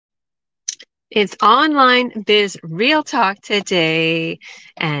It's online Biz Real Talk today,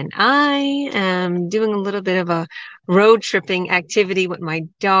 and I am doing a little bit of a road tripping activity with my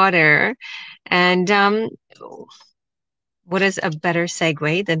daughter. And what is a better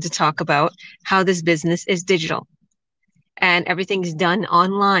segue than to talk about how this business is digital and everything's done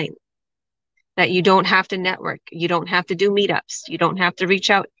online, that you don't have to network, you don't have to do meetups, you don't have to reach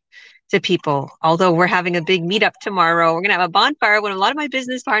out to people. Although we're having a big meetup tomorrow, we're going to have a bonfire with a lot of my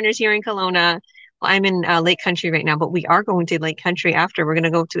business partners here in Kelowna. Well, I'm in Lake Country right now, but we are going to Lake Country after. We're going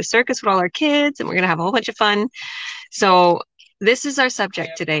to go to a circus with all our kids and we're going to have a whole bunch of fun. So this is our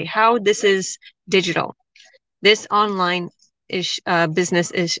subject today, how this is digital. This online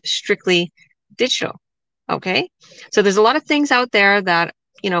business is strictly digital. Okay. So there's a lot of things out there that,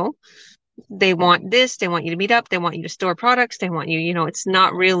 you know, they want this, they want you to meet up, they want you to store products, they want you, it's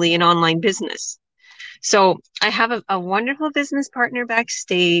not really an online business. So I have a wonderful business partner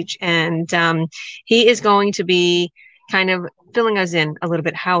backstage, and he is going to be kind of filling us in a little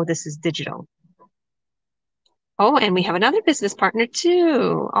bit how this is digital. Oh, and we have another business partner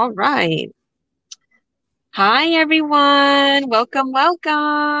too. All right. Hi, everyone. Welcome,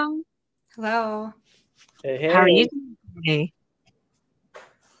 welcome. Hello. Hey, How are you hey. doing today?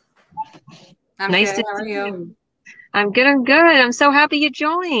 I'm Nice good. to How are see you? you. I'm good. I'm good. I'm so happy you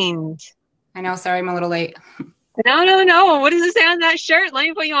joined. I know. Sorry, I'm a little late. No. What does it say on that shirt? Let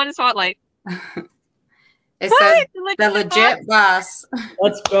me put you on the spotlight. It What? says The the legit legit boss.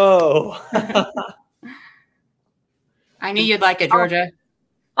 Let's go. I knew you'd like it, Georgia.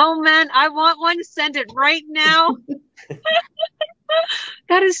 Oh man, I want one. Send it right now.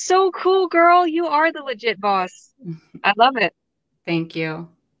 That is so cool, girl. You are the legit boss. I love it. Thank you.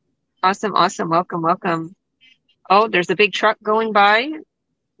 Awesome, awesome. Welcome, welcome. Oh, there's a big truck going by.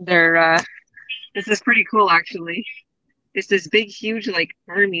 This is pretty cool actually. It's this big, huge, like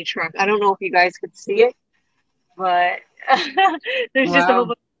army truck. I don't know if you guys could see it, but there's just a whole Wow.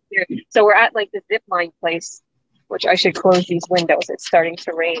 bunch here. So we're at like the zip line place, which I should close these windows. It's starting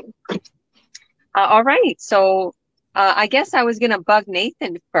to rain. All right. So I guess I was going to bug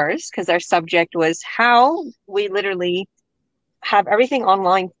Nathan first because our subject was how we literally have everything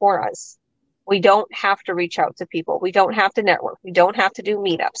online for us. We don't have to reach out to people. We don't have to network. We don't have to do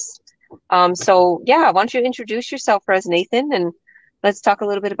meetups. So yeah, why don't you introduce yourself for us, Nathan, and let's talk a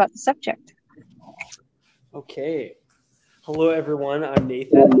little bit about the subject. Okay. Hello, everyone. I'm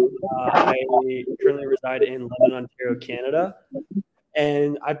Nathan. I currently reside in London, Ontario, Canada.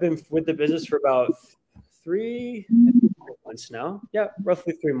 And I've been with the business for about 3 months now. Yeah,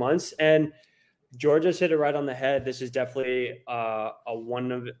 roughly 3 months. And Georgia's hit it right on the head. This is definitely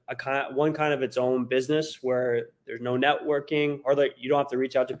one kind of its own business where there's no networking, or like you don't have to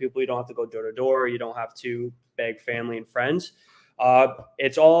reach out to people. You don't have to go door to door. You don't have to beg family and friends.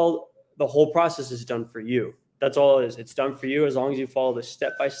 It's all, the whole process is done for you. That's all it is. It's done for you. As long as you follow the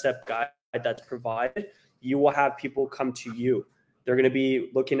step-by-step guide that's provided, you will have people come to you. They're going to be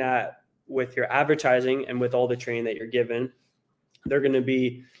looking at, with your advertising and with all the training that you're given, they're going to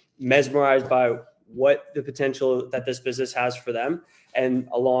be mesmerized by what the potential that this business has for them. And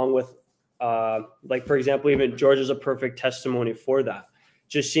along with, like, for example, even Georgia's a perfect testimony for that.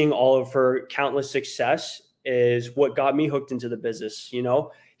 Just seeing all of her countless success is what got me hooked into the business.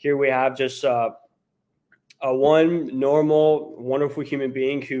 Here we have just one normal, wonderful human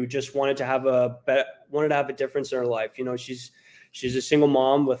being who just wanted to have a difference in her life. She's a single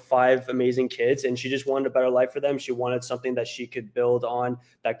mom with 5 amazing kids, and she just wanted a better life for them. She wanted something that she could build on,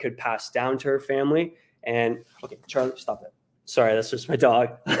 that could pass down to her family. And okay, Charlie, stop it. Sorry, that's just my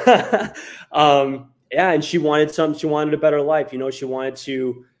dog. Yeah, and she wanted a better life. She wanted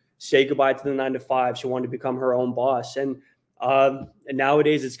to say goodbye to the 9 to 5. She wanted to become her own boss. And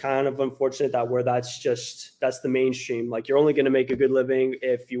nowadays it's kind of unfortunate that's the mainstream. Like, you're only going to make a good living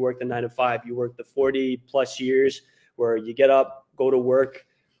if you work the 9 to 5. You work the 40 plus years where you get up, go to work.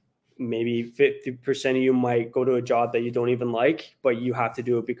 Maybe 50% of you might go to a job that you don't even like, but you have to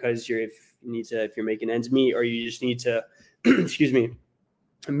do it because if you're making ends meet, or you just need to, excuse me,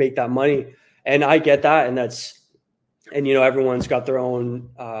 make that money. And I get that. And everyone's got their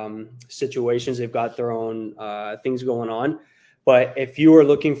own situations. They've got their own things going on. But if you are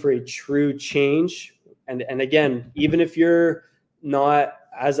looking for a true change, and again, even if you're not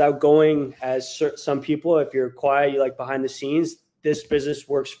as outgoing as some people, if you're quiet, you like behind the scenes, this business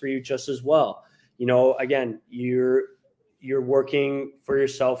works for you just as well. Again, you're working for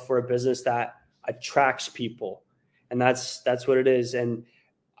yourself for a business that attracts people, and that's what it is. And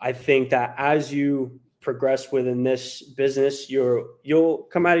I think that as you progress within this business, you'll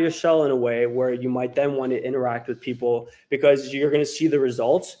come out of your shell in a way where you might then want to interact with people, because you're going to see the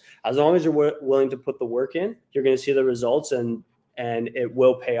results. As long as you're willing to put the work in, you're going to see the results, and it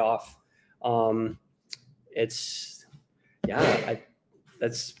will pay off. That's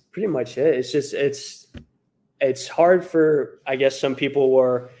pretty much it. It's just, it's hard for, I guess, some people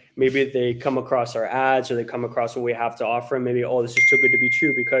where maybe they come across our ads or they come across what we have to offer, and maybe, oh, this is too good to be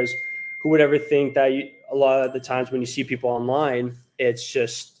true, because who would ever think that a lot of the times when you see people online, it's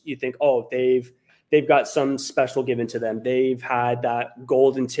just, you think, oh, they've got some special given to them. They've had that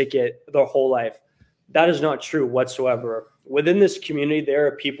golden ticket their whole life. That is not true whatsoever. Within this community, there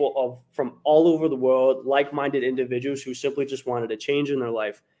are people from all over the world, like-minded individuals who simply just wanted a change in their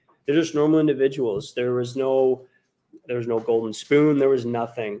life. They're just normal individuals. There was no golden spoon. There was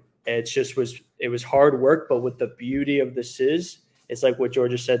nothing. It was hard work. But what the beauty of this is, it's like what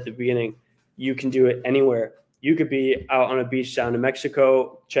Georgia said at the beginning. You can do it anywhere. You could be out on a beach down in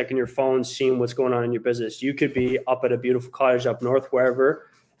Mexico, checking your phone, seeing what's going on in your business. You could be up at a beautiful cottage up north, wherever,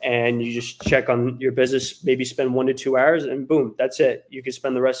 and you just check on your business, maybe spend 1 to 2 hours, and boom, that's it. You can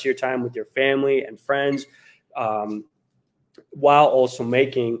spend the rest of your time with your family and friends, while also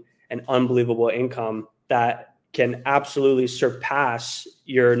making an unbelievable income that can absolutely surpass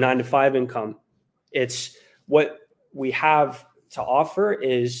your 9-to-5 income. It's what we have to offer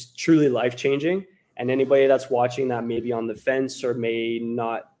is truly life-changing. And anybody that's watching that may be on the fence or may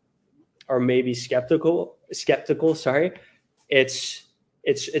not, or maybe skeptical, sorry, it's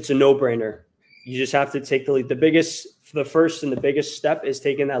a no-brainer. You just have to take the leap. The first and the biggest step is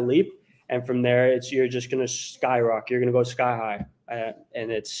taking that leap. And from there, you're just going to skyrocket. You're going to go sky high.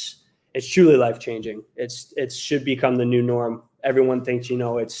 And it's truly life-changing. It should become the new norm. Everyone thinks,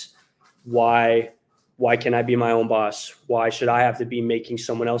 it's why can I be my own boss? Why should I have to be making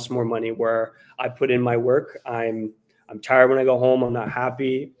someone else more money, where I put in my work? I'm tired when I go home. I'm not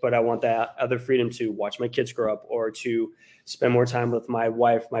happy, but I want that other freedom to watch my kids grow up, or to spend more time with my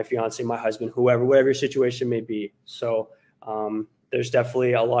wife, my fiance, my husband, whatever your situation may be. So there's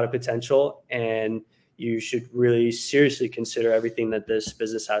definitely a lot of potential, and you should really seriously consider everything that this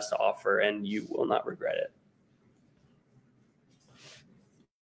business has to offer, and you will not regret it.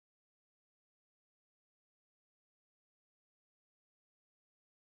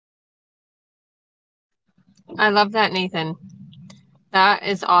 I love that, Nathan. That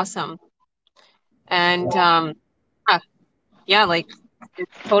is awesome. And yeah, like,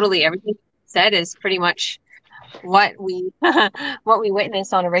 it's totally everything said is pretty much what we what we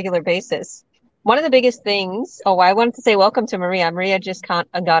witness on a regular basis. One of the biggest things. Oh, I wanted to say welcome to Maria. Maria just got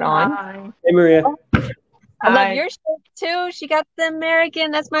on. Hi. Hey, Maria. I love your shirt too. She got the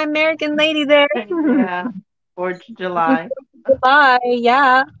American. That's my American lady there. Yeah, 4th of July. July,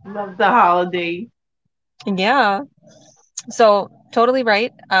 yeah. Love the holiday. Yeah. So totally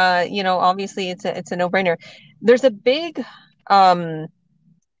right. Obviously it's a no-brainer. There's a big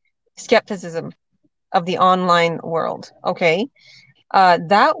skepticism of the online world. Okay.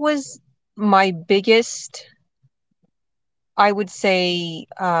 That was my biggest, I would say,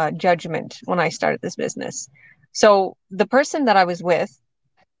 judgment when I started this business. So the person that I was with,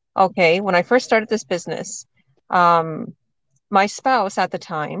 okay, when I first started this business, my spouse at the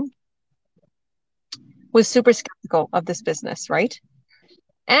time was super skeptical of this business, right?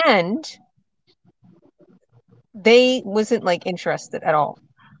 And they wasn't like interested at all.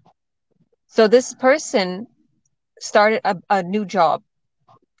 So this person started a new job,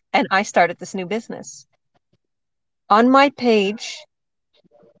 and I started this new business. On my page,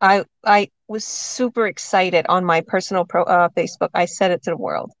 I was super excited on my personal Facebook. I said it to the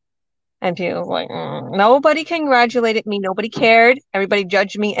world, and people were like, nobody congratulated me, nobody cared, everybody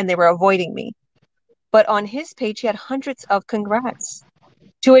judged me, and they were avoiding me. But on his page, he had hundreds of congrats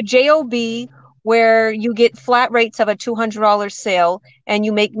to a JOB where you get flat rates of a $200 sale and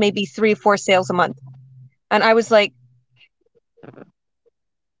you make maybe 3 or 4 sales a month. And I was like,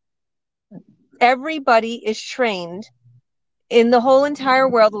 everybody is trained in the whole entire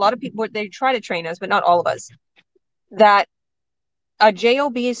world. A lot of people, they try to train us, but not all of us, that a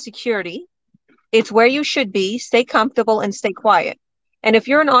JOB is security. It's where you should be. Stay comfortable and stay quiet. And if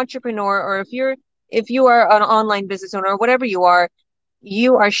you're an entrepreneur, or if you are an online business owner, or whatever you are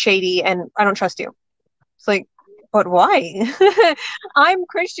shady, and I don't trust you. It's like, but why? I'm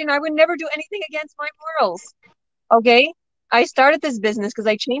Christian. I would never do anything against my morals. Okay. I started this business because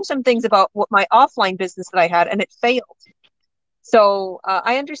I changed some things about what my offline business that I had, and it failed. So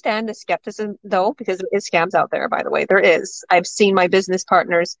I understand the skepticism though, because there is scams out there, by the way. There is. I've seen my business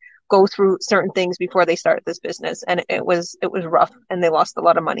partners go through certain things before they started this business, and it was rough, and they lost a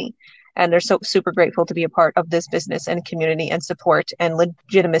lot of money. And they're so super grateful to be a part of this business and community and support and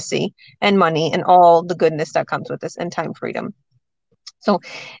legitimacy and money and all the goodness that comes with this and time freedom. So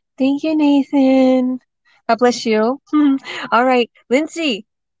thank you, Nathan. God bless you. All right, Lindsay.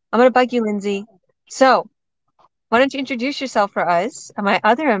 I'm gonna bug you, Lindsay. So why don't you introduce yourself for us, my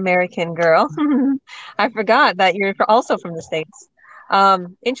other American girl? I forgot that you're also from the States.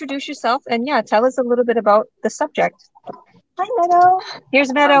 Introduce yourself and yeah, tell us a little bit about the subject. Hi, Meadow.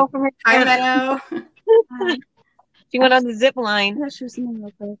 Here's Meadow from her. Hi, Meadow. She went on the zip line. Yeah, she was in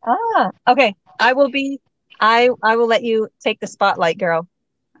real quick. Okay. I will let you take the spotlight, girl.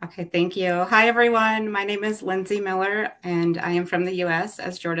 Okay, thank you. Hi, everyone. My name is Lindsay Miller, and I am from the U.S.,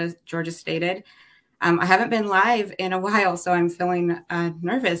 as Georgia stated. I haven't been live in a while, so I'm feeling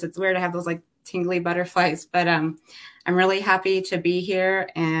nervous. It's weird to have those like tingly butterflies, but I'm really happy to be here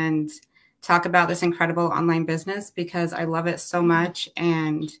and talk about this incredible online business because I love it so much.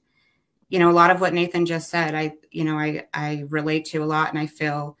 And, you know, a lot of what Nathan just said, I relate to a lot, and I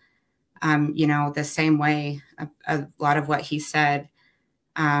feel, you know, the same way. A lot of what he said,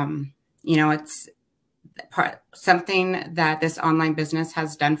 you know, it's something that this online business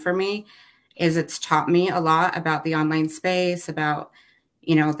has done for me is it's taught me a lot about the online space, about,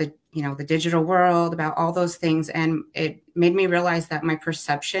 the digital world, about all those things. And it made me realize that my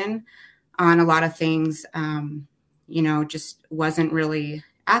perception on a lot of things, just wasn't really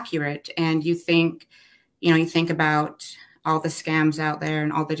accurate. And you think about all the scams out there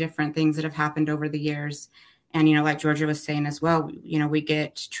and all the different things that have happened over the years. And, like Georgia was saying as well, we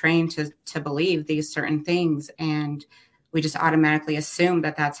get trained to believe these certain things, and we just automatically assume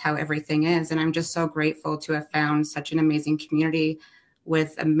that that's how everything is. And I'm just so grateful to have found such an amazing community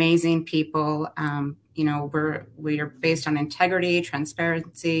with amazing people. We're based on integrity,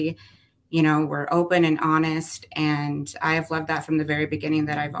 transparency. We're open and honest. And I have loved that from the very beginning,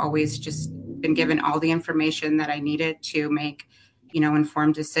 that I've always just been given all the information that I needed to make,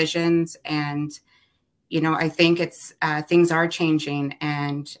 informed decisions. And, I think things are changing,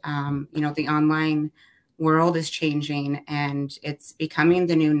 and, the online world is changing, and it's becoming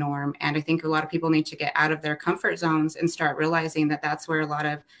the new norm. And I think a lot of people need to get out of their comfort zones and start realizing that that's where a lot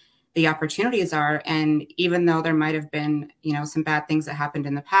of the opportunities are. And even though there might have been, some bad things that happened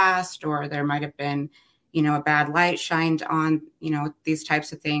in the past, or there might have been, a bad light shined on, these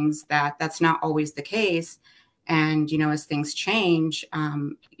types of things, that's not always the case. And, as things change,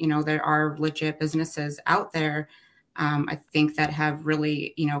 there are legit businesses out there, I think, that have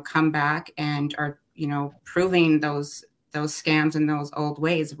really, come back and are, proving those scams and those old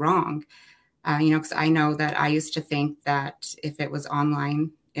ways wrong. Because I know that I used to think that if it was online,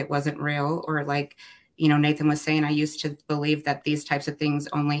 it wasn't real. Or like, Nathan was saying, I used to believe that these types of things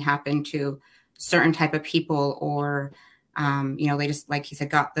only happen to certain type of people, or, they just, like he said,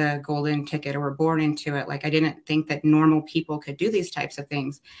 got the golden ticket or were born into it. Like, I didn't think that normal people could do these types of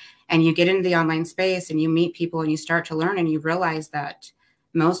things. And you get into the online space and you meet people and you start to learn, and you realize that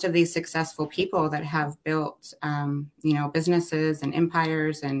most of these successful people that have built, businesses and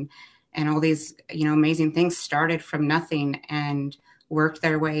empires and all these, amazing things started from nothing and worked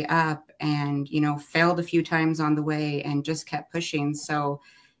their way up, and, failed a few times on the way and just kept pushing. So,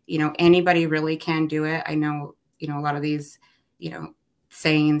 anybody really can do it. I know, a lot of these,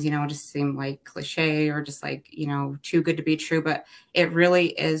 sayings, just seem like cliche or just like, too good to be true, but it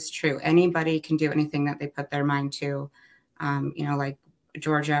really is true. Anybody can do anything that they put their mind to. Like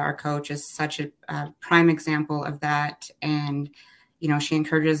Georgia, our coach, is such a prime example of that. And, she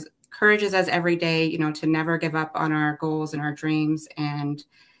encourages us every day, to never give up on our goals and our dreams. And,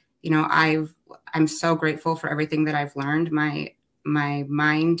 I'm so grateful for everything that I've learned. My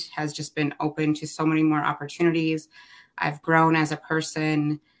mind has just been open to so many more opportunities. I've grown as a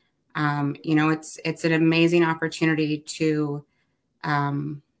person. It's an amazing opportunity to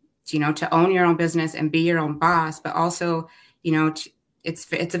own your own business and be your own boss, but also, it's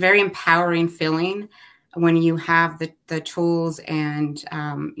a very empowering feeling when you have the tools and,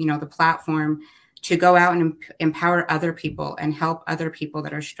 the platform to go out and empower other people and help other people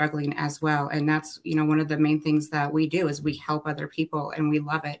that are struggling as well. And that's, one of the main things that we do is we help other people, and we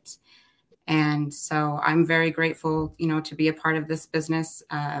love it. And so I'm very grateful, to be a part of this business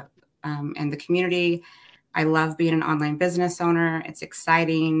and the community. I love being an online business owner. It's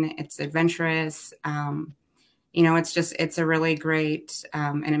exciting. It's adventurous. It's a really great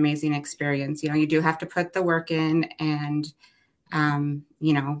and amazing experience. You do have to put the work in, and,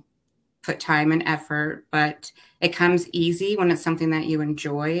 put time and effort, but it comes easy when it's something that you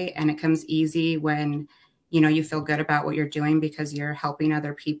enjoy, and it comes easy when, you know, you feel good about what you're doing because you're helping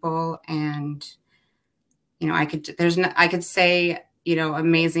other people. And, you know, I could say, you know,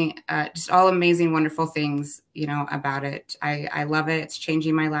 amazing, just all amazing, wonderful things, you know, about it. I love it. It's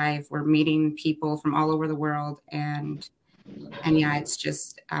changing my life. We're meeting people from all over the world. And yeah, it's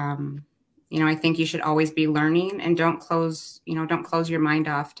just, you know, I think you should always be learning, and don't close your mind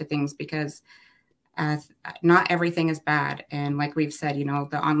off to things, because not everything is bad. And like we've said, you know,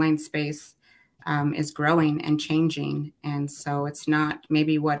 the online space is growing and changing. And so it's not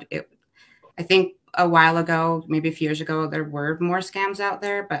maybe I think a while ago, maybe a few years ago, there were more scams out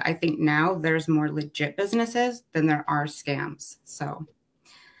there, but I think now there's more legit businesses than there are scams. So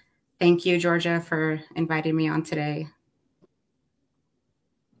thank you, Georgia, for inviting me on today.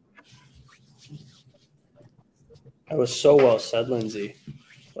 That was so well said, Lindsay.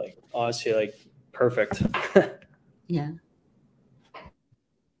 Like, honestly, like, perfect. Yeah.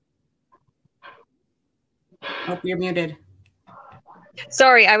 Oh, you're muted.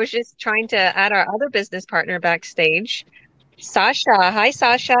 Sorry, I was just trying to add our other business partner backstage, Sasha. Hi,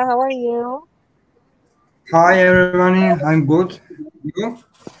 Sasha. How are you? Hi, everybody. I'm good. You?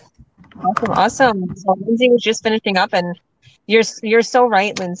 Awesome. So Lindsay was just finishing up, and you're so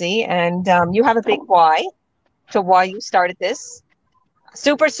right, Lindsay. And you have a big why to why you started this.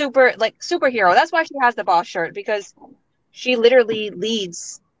 Super, like superhero. That's why she has the boss shirt, because she literally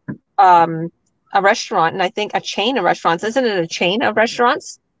leads a restaurant, and I think a chain of restaurants. Isn't it a chain of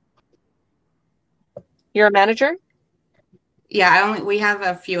restaurants? You're a manager? Yeah, we have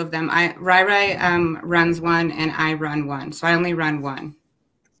a few of them. Rai runs one, and I run one. So I only run one.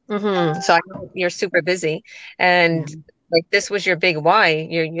 So I know you're super busy, and like this was your big why.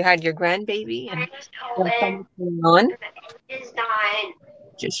 You had your grandbaby, and what's going on?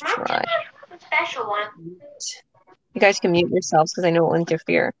 Just try. You guys can mute yourselves because I know it will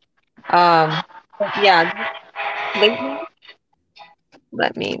interfere. Yeah,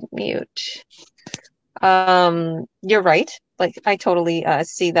 let me mute. You're right. Like I totally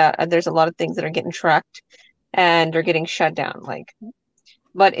see that there's a lot of things that are getting tracked and are getting shut down. Like,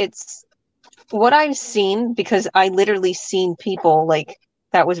 but it's what I've seen, because I literally seen people like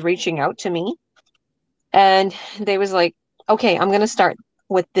that was reaching out to me, and they was like, okay, I'm gonna start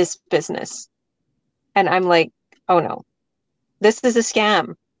with this business, and I'm like, oh no, this is a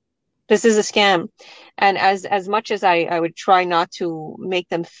scam. This is a scam. And as much as I would try not to make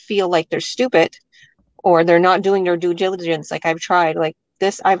them feel like they're stupid or they're not doing their due diligence, like I've tried, like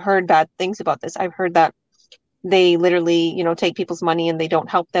this, I've heard bad things about this. I've heard that they literally, you know, take people's money and they don't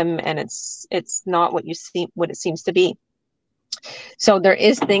help them, and it's not what it seems to be. So there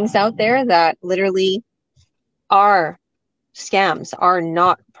is things out there that literally are scams, are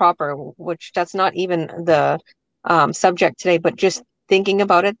not proper, which that's not even the subject today, but just thinking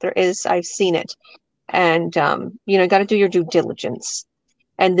about it, I've seen it. And you know, you got to do your due diligence.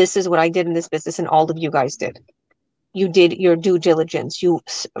 And this is what I did in this business, and all of you guys did. You did your due diligence. You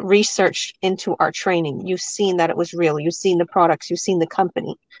researched into our training. You've seen that it was real. You've seen the products. You've seen the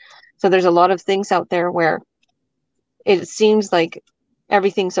company. So there's a lot of things out there where it seems like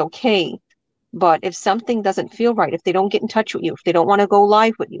everything's okay. But if something doesn't feel right, if they don't get in touch with you, if they don't want to go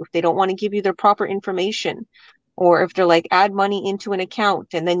live with you, if they don't want to give you their proper information, or if they're like, add money into an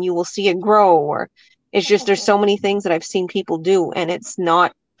account and then you will see it grow, or it's just, there's so many things that I've seen people do, and it's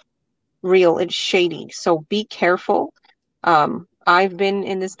not real, it's shady. So be careful. I've been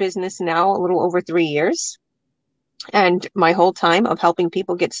in this business now a little over 3 years, and my whole time of helping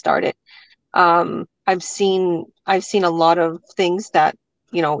people get started, I've seen a lot of things that,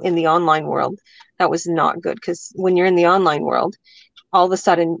 you know, in the online world that was not good, because when you're in the online world, all of a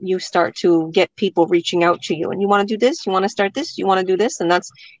sudden you start to get people reaching out to you, and you want to do this, you want to start this, you want to do this. And that's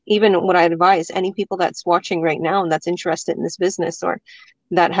even what I advise any people that's watching right now and that's interested in this business or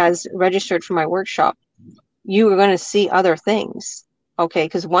that has registered for my workshop. You are going to see other things, okay?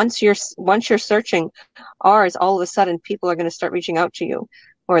 Because once you're searching ours, all of a sudden people are going to start reaching out to you,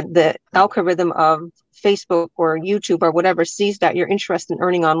 or the algorithm of Facebook or YouTube or whatever sees that you're interested in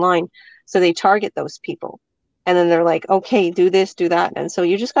earning online, so they target those people. And then they're like, okay, do this, do that. And so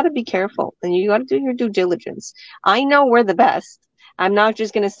you just got to be careful, and you got to do your due diligence. I know we're the best. I'm not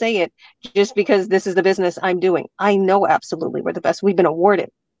just going to say it just because this is the business I'm doing. I know absolutely we're the best. We've been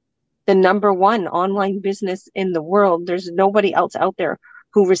awarded the #1 online business in the world. There's nobody else out there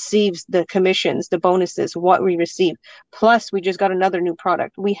who receives the commissions, the bonuses, what we receive. Plus, we just got another new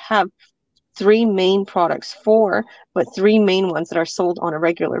product. We have 3 main products, 4, but 3 main ones that are sold on a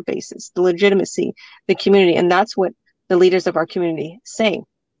regular basis. The legitimacy, the community, and that's what the leaders of our community say.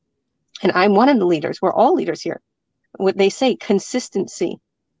 And I'm one of the leaders. We're all leaders here. What they say, consistency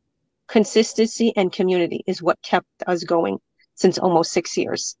and community is what kept us going since almost 6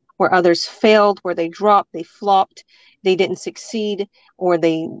 years. Where others failed, where they dropped, they flopped, they didn't succeed, or it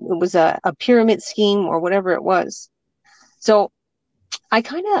was a pyramid scheme or whatever it was. So I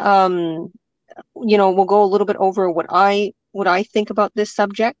kind of we'll go a little bit over what I think about this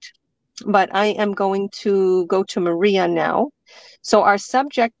subject, but I am going to go to Maria now. So our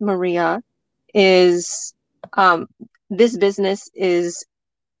subject, Maria, is this business is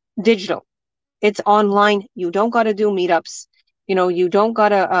digital. It's online. You don't got to do meetups. You don't got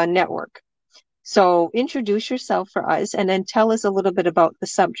to network. So introduce yourself for us and then tell us a little bit about the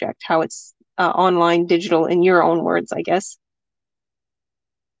subject, how it's online, digital, in your own words, I guess.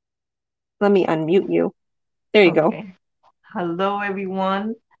 Let me unmute you. There you go. Hello,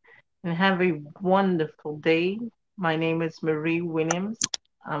 everyone, and have a wonderful day. My name is Marie Williams.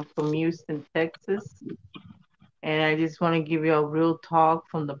 I'm from Houston, Texas. And I just want to give you a real talk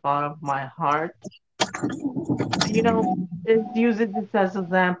from the bottom of my heart. Let's use it just as an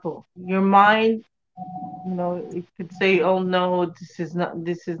example. Your mind, it could say, "Oh no, this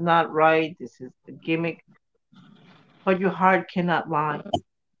is not right. This is the gimmick," but your heart cannot lie.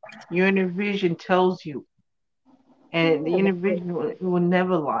 Your inner vision tells you, and the inner vision will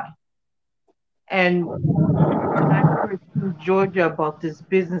never lie. And when I first told Georgia about this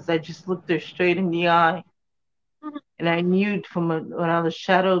business, I just looked her straight in the eye, and I knew when I was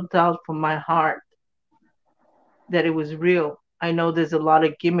shadowed out from my heart that it was real. I know there's a lot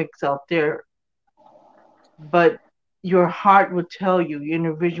of gimmicks out there, but your heart will tell you, your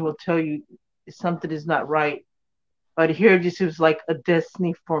inner vision will tell you something is not right. But here, this was like a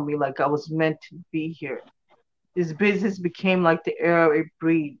destiny for me, like I was meant to be here. This business became like the air I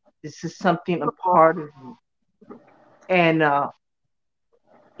breathe. This is something a part of me. And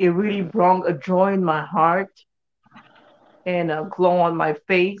it really brought a joy in my heart and a glow on my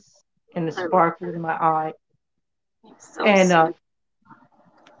face and a sparkle in my eye. And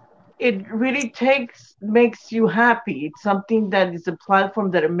it really makes you happy. It's something that is a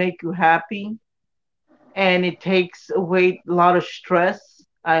platform that make you happy, and it takes away a lot of stress.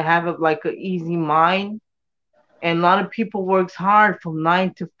 I have like an easy mind, and a lot of people works hard from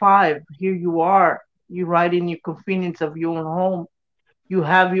 9 to 5. Here you are, you right in your convenience of your own home. You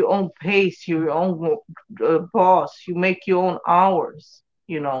have your own pace, your own boss. You make your own hours,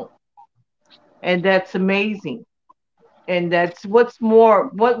 and that's amazing. And that's what's more.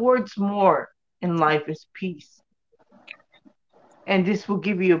 What words more in life is peace, and this will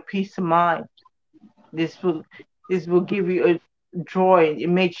give you a peace of mind. This will give you a joy. It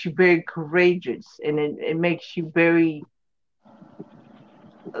makes you very courageous, and it makes you very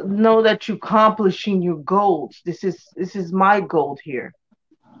know that you're accomplishing your goals. This is my goal here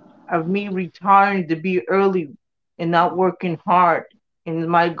of me retiring to be early and not working hard. And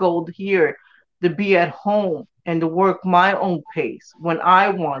my goal here to be at home and to work my own pace when I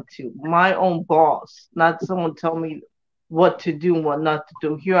want to, my own boss, not someone tell me what to do and what not to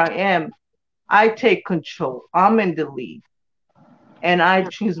do. Here I am. I take control. I'm in the lead. And I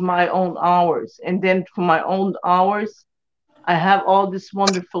choose my own hours. And then for my own hours, I have all this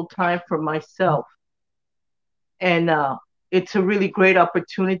wonderful time for myself. And it's a really great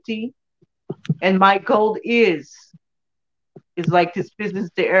opportunity. And my goal is like this business,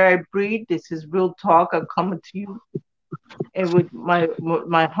 the air I breathe. This is real talk. I'm coming to you, and with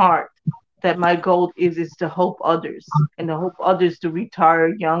my heart, that my goal is to help others and to help others to retire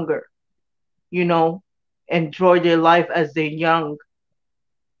younger, enjoy their life as they're young,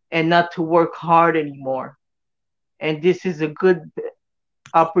 and not to work hard anymore. And this is a good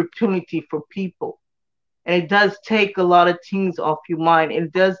opportunity for people. And it does take a lot of things off your mind. And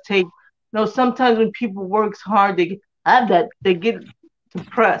it does take, sometimes when people works hard, they get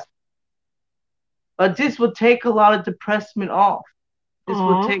depressed. But this will take a lot of depression off. This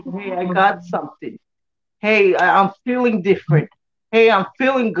will take, hey, I got something. Hey, I'm feeling different. Hey, I'm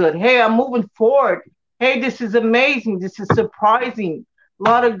feeling good. Hey, I'm moving forward. Hey, this is amazing. This is surprising. A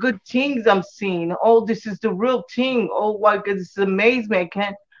lot of good things I'm seeing. Oh, this is the real thing. Oh my God, this is amazing.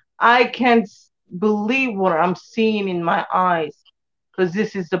 I can't believe what I'm seeing in my eyes, because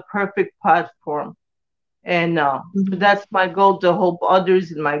this is the perfect platform. And that's my goal, to help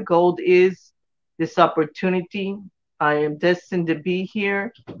others. And my goal is this opportunity. I am destined to be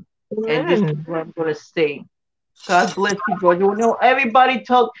here. And this is where I'm going to stay. God bless you, Georgia. Everybody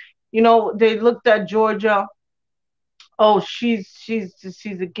told, they looked at Georgia. Oh, she's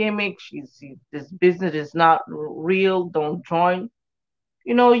a gimmick. This business is not real. Don't join.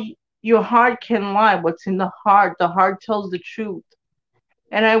 Your heart can lie. What's in the heart tells the truth.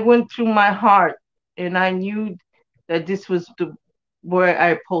 And I went through my heart, and I knew that this was where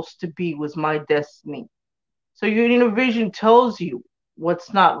I supposed to be, was my destiny. So your inner vision tells you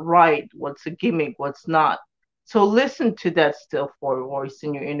what's not right, what's a gimmick, what's not. So listen to that still voice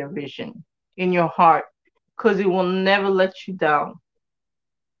in your inner vision, in your heart, because it will never let you down.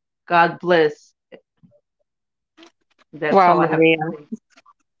 God bless. That's Wow, all I have Maria, to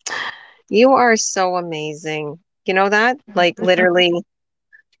you are so amazing. You know that? Like say. literally,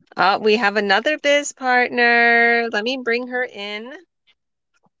 we have another biz partner. Let me bring her in.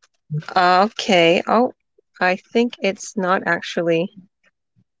 Okay. Oh, I think it's not actually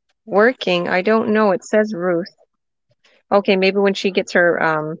working. I don't know. It says Ruth. Okay, maybe when she gets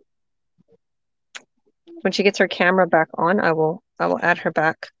her camera back on, I will add her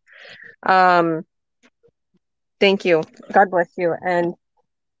back. Um, thank you. God bless you. And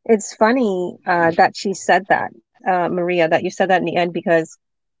it's funny that she said that, Maria, that you said that in the end, because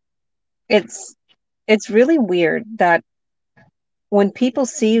it's it's really weird that when people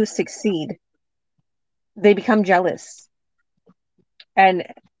see you succeed, they become jealous and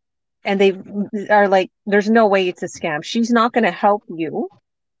they are like, there's no way it's a scam. She's not going to help you.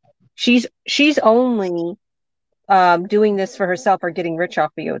 She's only doing this for herself or getting rich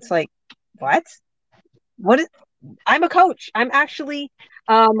off of you. It's like, what? What is, I'm a coach. I'm actually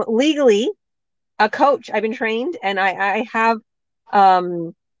legally a coach. I've been trained and I have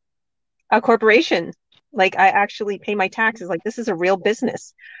um a corporation. Like I actually pay my taxes. Like this is a real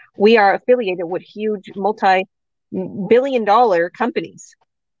business. We are affiliated with huge multi-billion-dollar companies.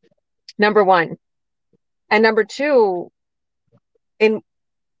 Number one. And number two, in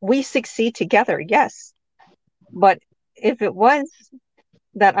we succeed together, yes. But if it was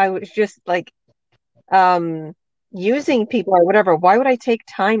that I was just like using people or whatever, why would I take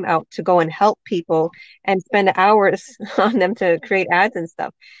time out to go and help people and spend hours on them to create ads and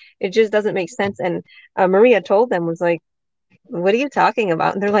stuff? It just doesn't make sense. And Maria told them, was like, what are you talking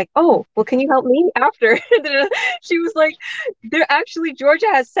about? And they're like, oh, well, can you help me after? She was like, they're actually, Georgia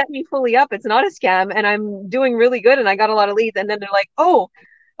has set me fully up. It's not a scam and I'm doing really good and I got a lot of leads. And then they're like, oh,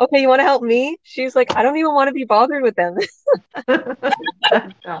 okay, you want to help me? She's like, I don't even want to be bothered with them.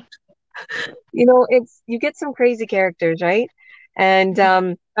 You know, it's, you get some crazy characters, right? And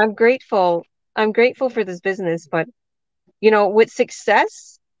I'm grateful. I'm grateful for this business, but you know, with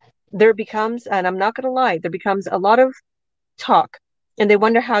success, there becomes, and I'm not going to lie, there becomes a lot of talk and they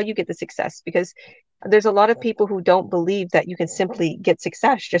wonder how you get the success because there's a lot of people who don't believe that you can simply get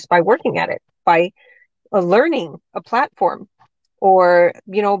success just by working at it, by learning a platform or,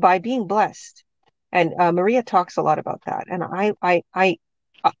 you know, by being blessed. And Maria talks a lot about that. And I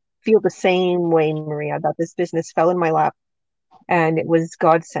feel the same way, Maria, that this business fell in my lap and it was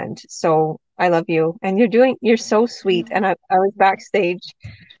God sent. So I love you. And you're so sweet. And I was backstage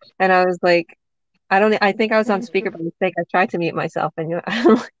and I was like, I think I was on speaker by mistake. I tried to mute myself and you're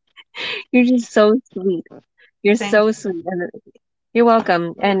just so sweet. You're Thank so sweet. And you're welcome.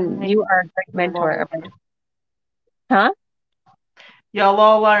 you. And you are a great mentor. Huh? Y'all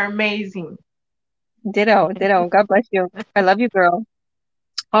all are amazing. Ditto, ditto. God bless you. I love you, girl.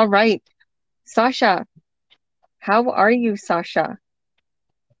 All right. Sasha, how are you, Sasha?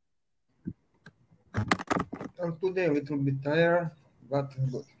 Today a little bit tired, but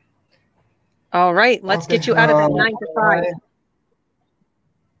good. All right. Let's Okay. get you out of that 9 to 5.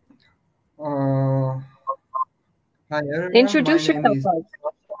 Hi everyone. Introduce yourself, guys.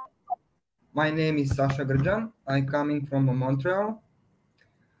 My name is Sasha Grjan. I'm coming from Montreal,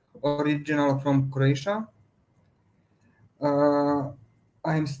 original from Croatia.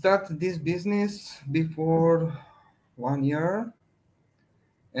 I started this business before 1 year,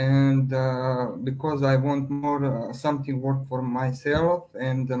 and because I want more something work for myself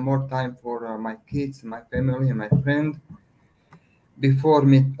and more time for my kids, my family, and my friend. Before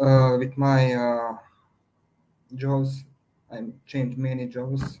me, with my jobs, I changed many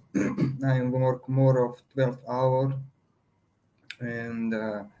jobs. I work more of 12 hours and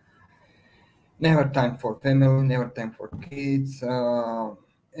never time for family, never time for kids.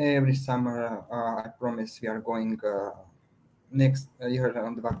 Every summer, I promise we are going next year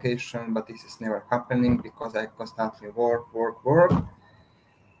on the vacation, but this is never happening because I constantly work.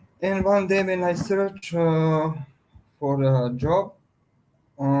 And one day when I search for a job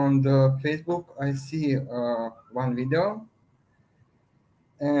on the Facebook, I see one video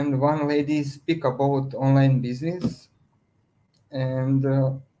and one lady speak about online business, and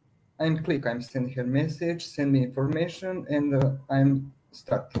I'm sending her message, send me information, and I'm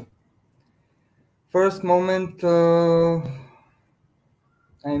starting. First moment,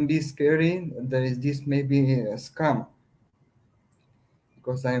 I'm be scary. There is this maybe a scam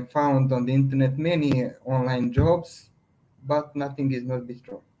because I found on the internet many online jobs, but nothing is not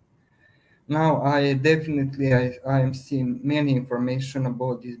true. Now I definitely I'm seeing many information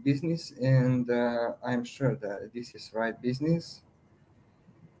about this business, and I'm sure that this is right business.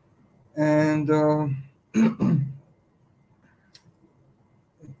 And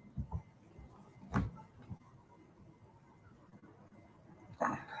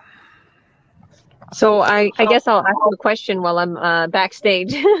So I guess I'll ask you a question while I'm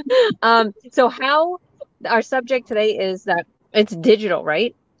backstage. So how our subject today is that it's digital,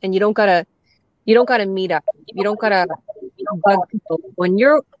 right? And you don't gotta meet up. You don't gotta bug people. In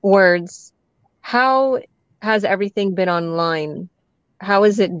your words, how has everything been online? How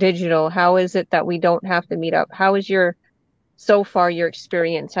is it digital? How is it that we don't have to meet up? How is your so far your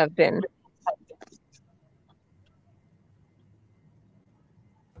experience have been?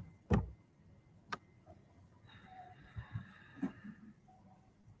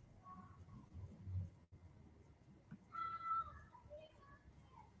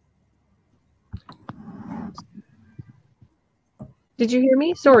 Did you hear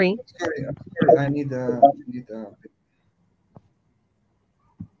me? Sorry. sorry, I need a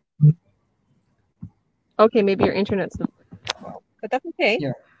Okay, maybe your internet's not well, but that's okay.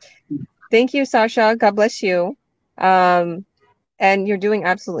 Yeah. Thank you, Sasha. God bless you. And you're doing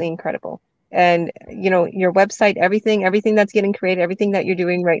absolutely incredible. And your website, everything that's getting created, everything that you're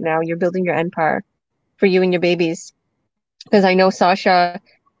doing right now, you're building your empire for you and your babies. Because I know Sasha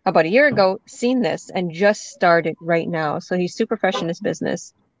about a year ago seen this and just started right now. So he's super fresh in his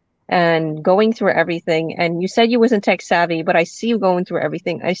business and going through everything. And you said you wasn't tech savvy, but I see you going through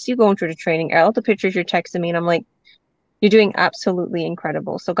everything. I see you going through the training. All the pictures you're texting me, and I'm like, you're doing absolutely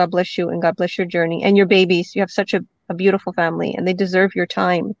incredible. So God bless you and God bless your journey and your babies. You have such a beautiful family and they deserve your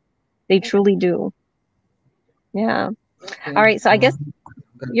time. They truly do. Yeah. All right. So I guess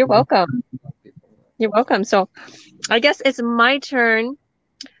you're welcome. You're welcome. So I guess it's my turn.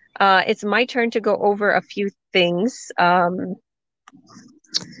 It's my turn to go over a few things.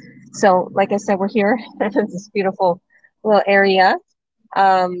 So like I said, we're here in this beautiful little area.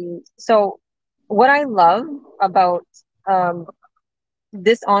 So what I love about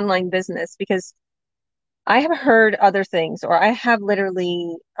this online business, because I have heard other things, or I have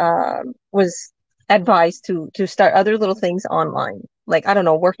literally was advised to start other little things online, like I don't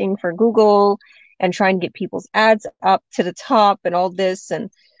know, working for Google and trying to get people's ads up to the top and all this,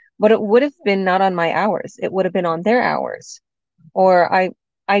 and but it would have been not on my hours; it would have been on their hours. Or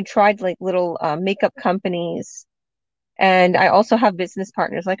I tried like little makeup companies, and I also have business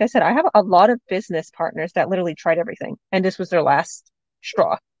partners. Like I said, I have a lot of business partners that literally tried everything, and this was their last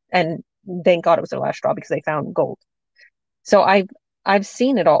straw. And thank God it was their last straw because they found gold. So I've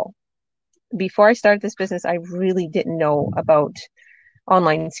seen it all. Before I started this business, I really didn't know about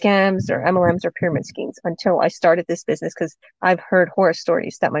online scams or MLMs or pyramid schemes until I started this business, because I've heard horror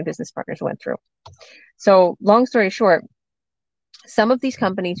stories that my business partners went through. So long story short, some of these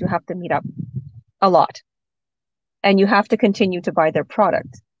companies you have to meet up a lot, and you have to continue to buy their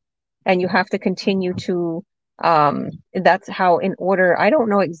product, and you have to continue to that's how, in order, I don't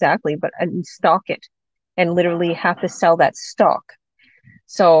know exactly, but stock it and literally have to sell that stock.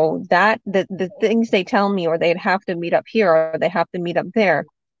 So that the things they tell me, or they'd have to meet up here or they have to meet up there,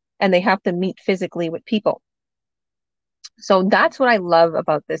 and they have to meet physically with people. So that's what I love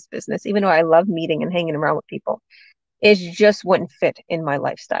about this business, even though I love meeting and hanging around with people. It just wouldn't fit in my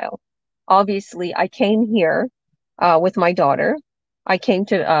lifestyle. Obviously, I came here with my daughter. I came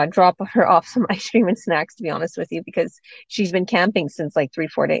to drop her off some ice cream and snacks, to be honest with you, because she's been camping since like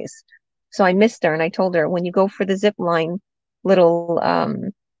 3-4 days. So I missed her, and I told her, when you go for the zip line little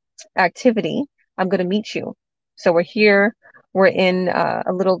activity, I'm going to meet you. So we're here. We're in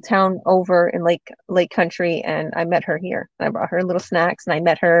a little town over in Lake Country, and I met her here. I brought her little snacks, and I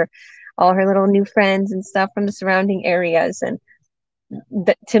met her, all her little new friends and stuff from the surrounding areas. And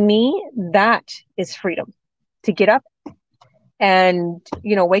to me, that is freedom, to get up and,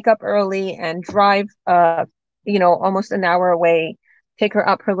 wake up early and drive, almost an hour away, pick her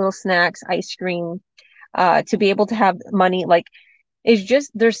up her little snacks, ice cream, to be able to have money. Like, it's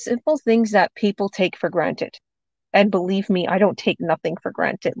just, there's simple things that people take for granted. And believe me, I don't take nothing for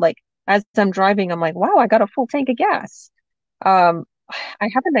granted. Like, as I'm driving, I'm like, wow, I got a full tank of gas. I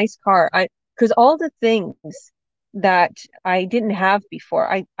have a nice car. Because all the things that I didn't have before,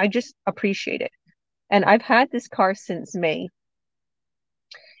 I just appreciate it. And I've had this car since May.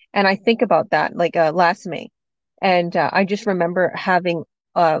 And I think about that, like last May. And I just remember having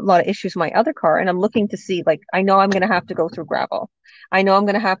a lot of issues with my other car. And I'm looking to see, like, I know I'm going to have to go through gravel. I know I'm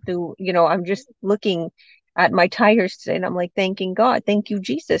going to have to, I'm just looking at my tires today, and I'm like, thanking God, thank you,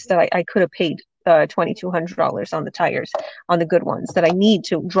 Jesus, that I could have paid $2,200 on the tires, on the good ones that I need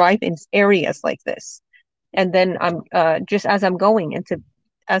to drive in areas like this. And then I'm just as I'm going into,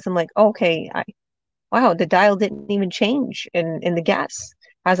 as I'm like, okay, wow, the dial didn't even change in the gas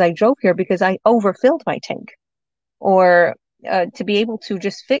as I drove here because I overfilled my tank. Or to be able to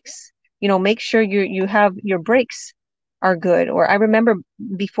just fix, make sure you have your brakes are good. Or I remember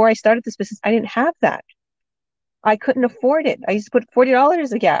before I started this business, I didn't have that. I couldn't afford it. I used to put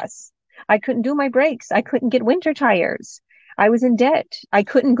 $40 of gas. I couldn't do my brakes. I couldn't get winter tires. I was in debt. I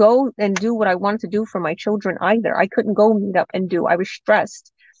couldn't go and do what I wanted to do for my children either. I couldn't go meet up and do. I was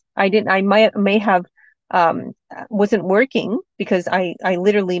stressed. I may have wasn't working because I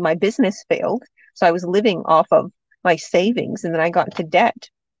literally, my business failed. So I was living off of my savings, and then I got into debt.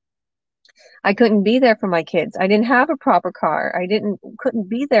 I couldn't be there for my kids. I didn't have a proper car. Couldn't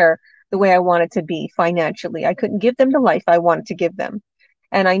be there the way I wanted to be financially. I couldn't give them the life I wanted to give them.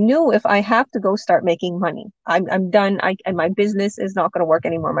 And I knew if I have to go start making money, I'm done. And my business is not going to work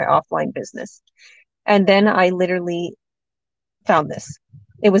anymore, my offline business. And then I literally found this.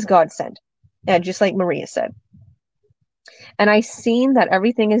 It was God sent. And just like Maria said. And I seen that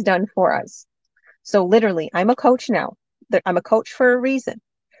everything is done for us. So literally, I'm a coach now. I'm a coach for a reason,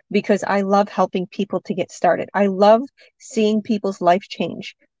 because I love helping people to get started. I love seeing people's life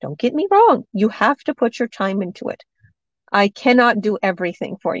change. Don't get me wrong. You have to put your time into it. I cannot do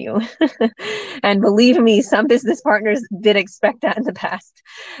everything for you. And believe me, some business partners did expect that in the past.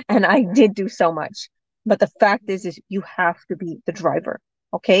 And I did do so much. But the fact is you have to be the driver.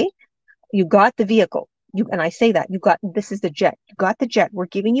 Okay? You got the vehicle. And I say that this is the jet. You got the jet. We're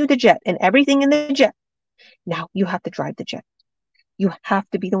giving you the jet and everything in the jet. Now you have to drive the jet. You have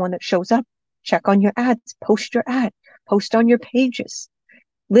to be the one that shows up. Check on your ads. Post your ad. Post on your pages.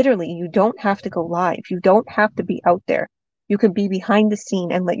 Literally, you don't have to go live. You don't have to be out there. You can be behind the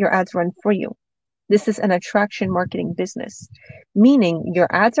scene and let your ads run for you. This is an attraction marketing business, meaning your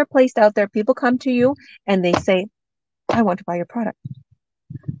ads are placed out there. People come to you and they say, I want to buy your product.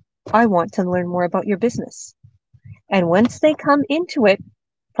 I want to learn more about your business. And once they come into it,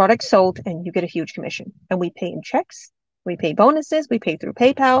 product sold, and you get a huge commission. And we pay in checks. We pay bonuses. We pay through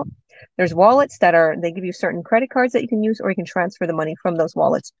PayPal. There's wallets they give you certain credit cards that you can use, or you can transfer the money from those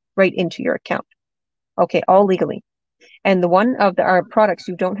wallets right into your account. Okay, all legally. And our products,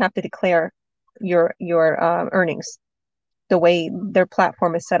 you don't have to declare your earnings the way their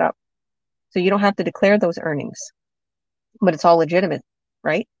platform is set up. So you don't have to declare those earnings, but it's all legitimate,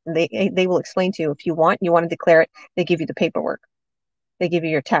 right? They will explain to you if you want to declare it. They give you the paperwork. They give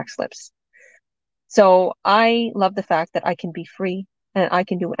you your tax slips. So I love the fact that I can be free and I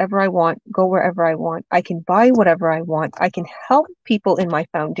can do whatever I want, go wherever I want. I can buy whatever I want. I can help people in my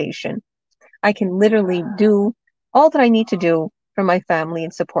foundation. I can literally do all that I need to do for my family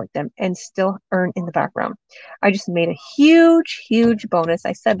and support them and still earn in the background. I just made a huge, huge bonus.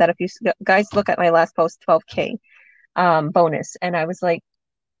 I said that if you guys look at my last post, 12K bonus. And I was like,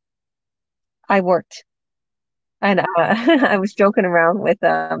 I worked. And I was joking around with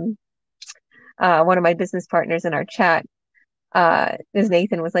one of my business partners in our chat. As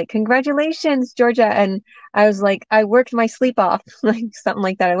Nathan was like, congratulations, Georgia. And I was like, I worked my sleep off, like something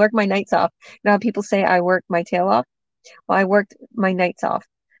like that. I worked my nights off. Now people say I worked my tail off. Well, I worked my nights off.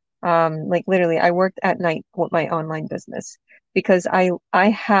 Like literally, I worked at night with my online business because I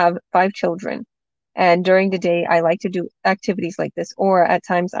have 5 children. And during the day, I like to do activities like this, or at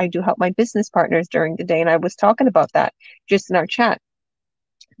times I do help my business partners during the day. And I was talking about that just in our chat,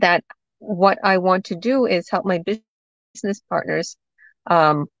 that what I want to do is help my business partners,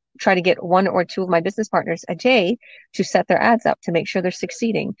 try to get 1 or 2 of my business partners a day to set their ads up to make sure they're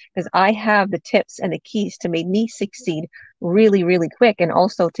succeeding, because I have the tips and the keys to make me succeed really, really quick, and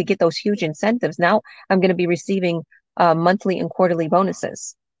also to get those huge incentives. Now I'm going to be receiving monthly and quarterly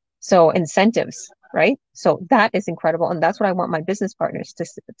bonuses. So incentives, right? So that is incredible. And that's what I want my business partners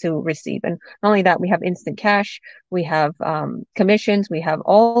to receive. And not only that, we have instant cash, we have commissions, we have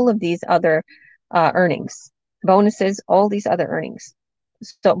all of these other earnings, bonuses, all these other earnings.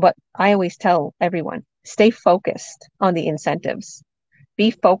 So, but I always tell everyone, stay focused on the incentives.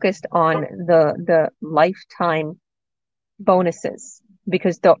 Be focused on the lifetime bonuses,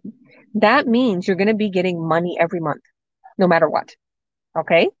 because that means you're going to be getting money every month, no matter what.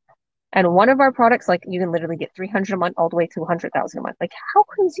 Okay. And one of our products, like, you can literally get 300 a month all the way to 100,000 a month. Like, how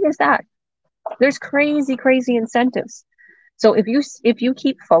crazy is that? There's crazy, crazy incentives. So if you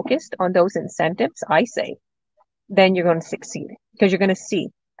keep focused on those incentives, I say, then you're going to succeed, because you're going to see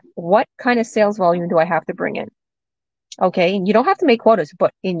what kind of sales volume do I have to bring in. Okay. And you don't have to make quotas,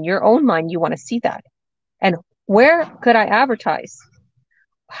 but in your own mind, you want to see that. And where could I advertise?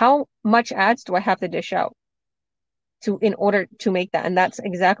 How much ads do I have to dish out in order to make that? And that's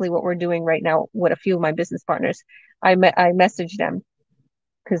exactly what we're doing right now with a few of my business partners. I messaged them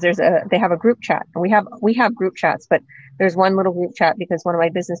because they have a group chat, and we have group chats, but there's one little group chat because one of my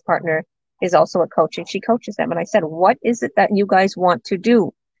business partner is also a coach, and she coaches them. And I said, what is it that you guys want to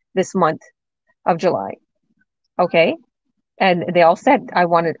do this month of July? Okay. And they all said, I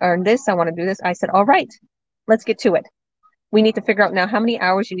want to earn this. I want to do this. I said, all right, let's get to it. We need to figure out now how many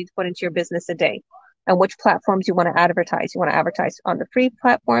hours you need to put into your business a day and which platforms you want to advertise. You want to advertise on the free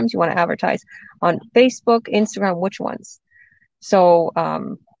platforms. You want to advertise on Facebook, Instagram, which ones? So I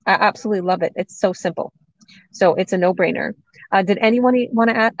absolutely love it. It's so simple. So it's a no-brainer. Did anyone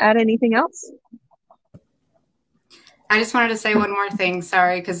want to add anything else? I just wanted to say one more thing.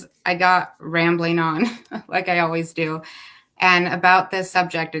 Sorry, because I got rambling on like I always do. And about this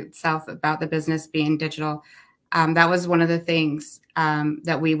subject itself, about the business being digital, that was one of the things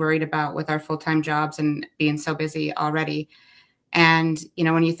that we worried about with our full-time jobs and being so busy already. And,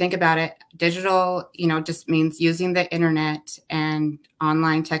 when you think about it, digital, just means using the internet and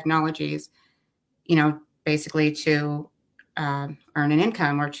online technologies, basically to earn an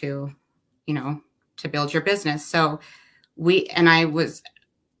income or to build your business. So I was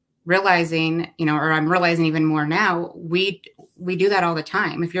realizing, or I'm realizing even more now, we do that all the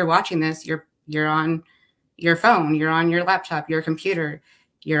time. If you're watching this, you're on your phone, you're on your laptop, your computer,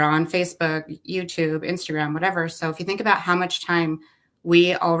 you're on Facebook, YouTube, Instagram, whatever. So if you think about how much time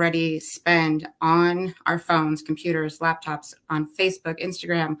we already spend on our phones, computers, laptops, on Facebook,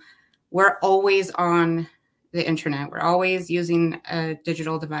 Instagram, we're always on the internet. We're always using a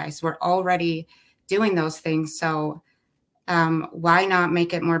digital device. We're already doing those things. So why not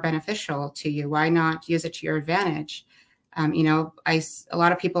make it more beneficial to you? Why not use it to your advantage? A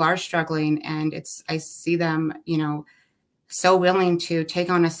lot of people are struggling, and I see them, so willing to take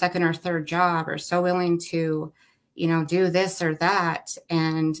on a second or third job, or so willing to, do this or that.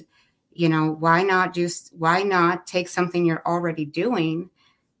 And, why not take something you're already doing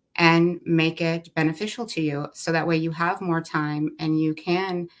and make it beneficial to you? So that way you have more time and you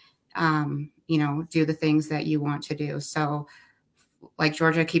can, do the things that you want to do. So like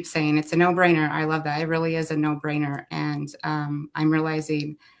Georgia keeps saying, it's a no-brainer. I love that. It really is a no-brainer. And I'm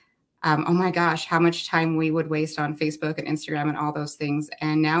realizing, oh my gosh, how much time we would waste on Facebook and Instagram and all those things.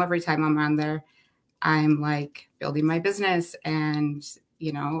 And now every time I'm on there, I'm like building my business, and,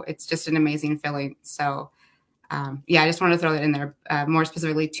 it's just an amazing feeling. So I just wanted to throw that in there more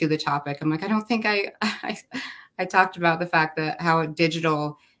specifically to the topic. I'm like, I don't think I talked about the fact that how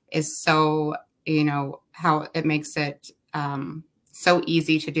digital is so, how it makes it so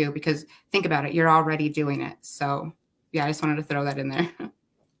easy to do, because think about it, you're already doing it. So I just wanted to throw that in there.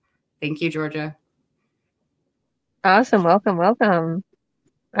 Thank you, Georgia. Awesome. Welcome.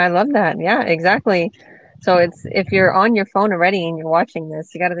 I love that. Yeah, exactly. So if you're on your phone already and you're watching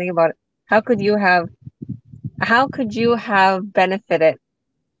this, you got to think about it. How could you have benefited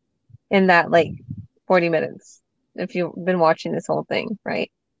in that like 40 minutes if you've been watching this whole thing,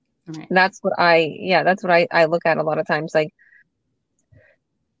 right? Right. That's what I look at a lot of times. Like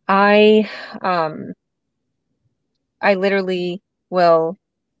I literally will,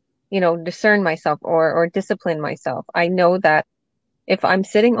 discern myself or discipline myself. I know that if I'm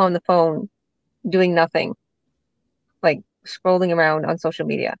sitting on the phone doing nothing, like scrolling around on social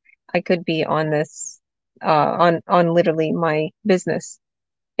media, I could be on this on literally my business.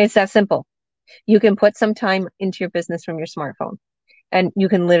 It's that simple. You can put some time into your business from your smartphone, and you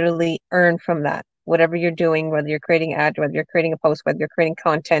can literally earn from that. Whatever you're doing, whether you're creating ads, whether you're creating a post, whether you're creating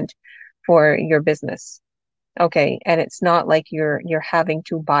content for your business. Okay. And it's not like you're having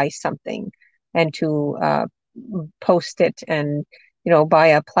to buy something and to post it and, buy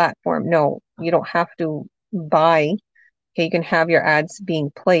a platform. No, you don't have to buy. Okay, you can have your ads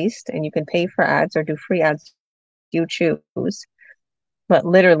being placed, and you can pay for ads or do free ads. You choose. But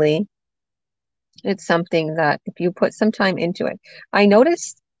literally, it's something that if you put some time into it, I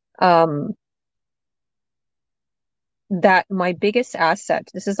noticed that my biggest asset,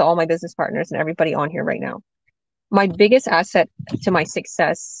 this is all my business partners and everybody on here right now, my biggest asset to my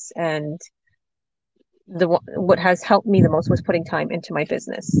success and what has helped me the most was putting time into my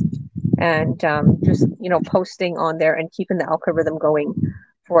business and just posting on there and keeping the algorithm going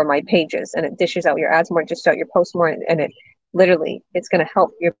for my pages, and it dishes out your ads more, dishes out your posts more, and it literally, it's going to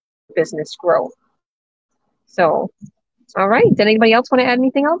help your business grow. So all right, did anybody else want to add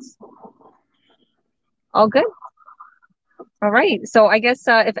anything else? All good. All right, so I guess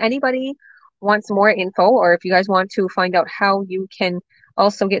if anybody wants more info, or if you guys want to find out how you can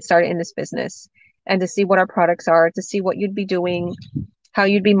also get started in this business, and to see what our products are, to see what you'd be doing, how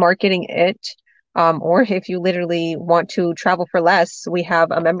you'd be marketing it. Or if you literally want to travel for less, we have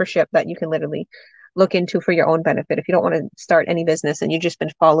a membership that you can literally look into for your own benefit. If you don't want to start any business and you've just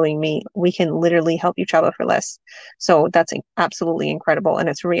been following me, we can literally help you travel for less. So that's absolutely incredible, and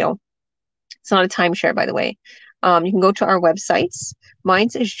it's real. It's not a timeshare, by the way. You can go to our websites.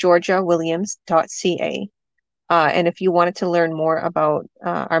 Mine's is georgiawilliams.ca. And if you wanted to learn more about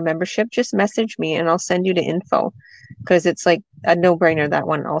our membership, just message me and I'll send you the info, because it's like a no-brainer, that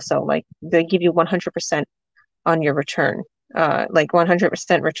one also. Like, they give you 100% on your return, like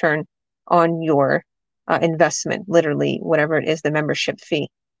 100% return on your investment, literally whatever it is, the membership fee.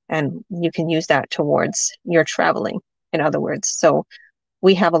 And you can use that towards your traveling, in other words. So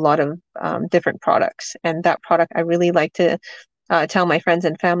we have a lot of different products, and that product I really like to tell my friends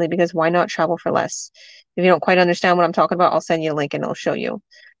and family, because why not travel for less? If you don't quite understand what I'm talking about, I'll send you a link and I'll show you.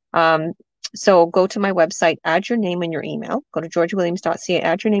 So go to my website, add your name and your email, go to georgiawilliams.ca,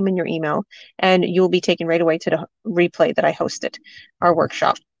 add your name and your email, and you'll be taken right away to the replay that I hosted, our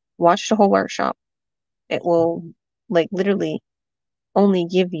workshop. Watch the whole workshop. It will, like, literally only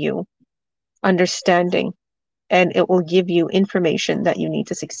give you understanding, and it will give you information that you need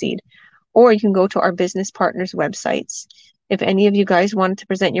to succeed. Or you can go to our business partners' websites. If any of you guys wanted to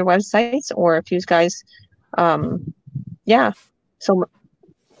present your websites, or if you guys, yeah. So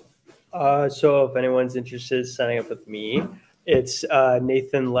if anyone's interested in signing up with me, it's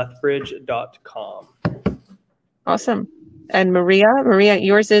nathanlethbridge.com. Awesome. And Maria,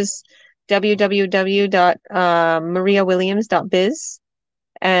 yours is www.mariawilliams.biz.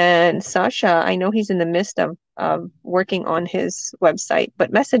 And Sasha, I know he's in the midst of working on his website,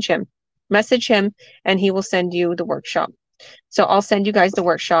 but message him and he will send you the workshop. So I'll send you guys the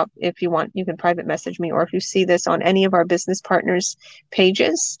workshop. If you want, you can private message me, or if you see this on any of our business partners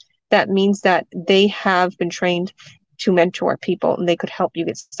pages, that means that they have been trained to mentor people and they could help you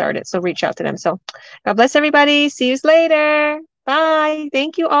get started. So reach out to them. So God bless everybody. See you later. Bye.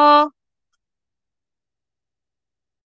 Thank you all.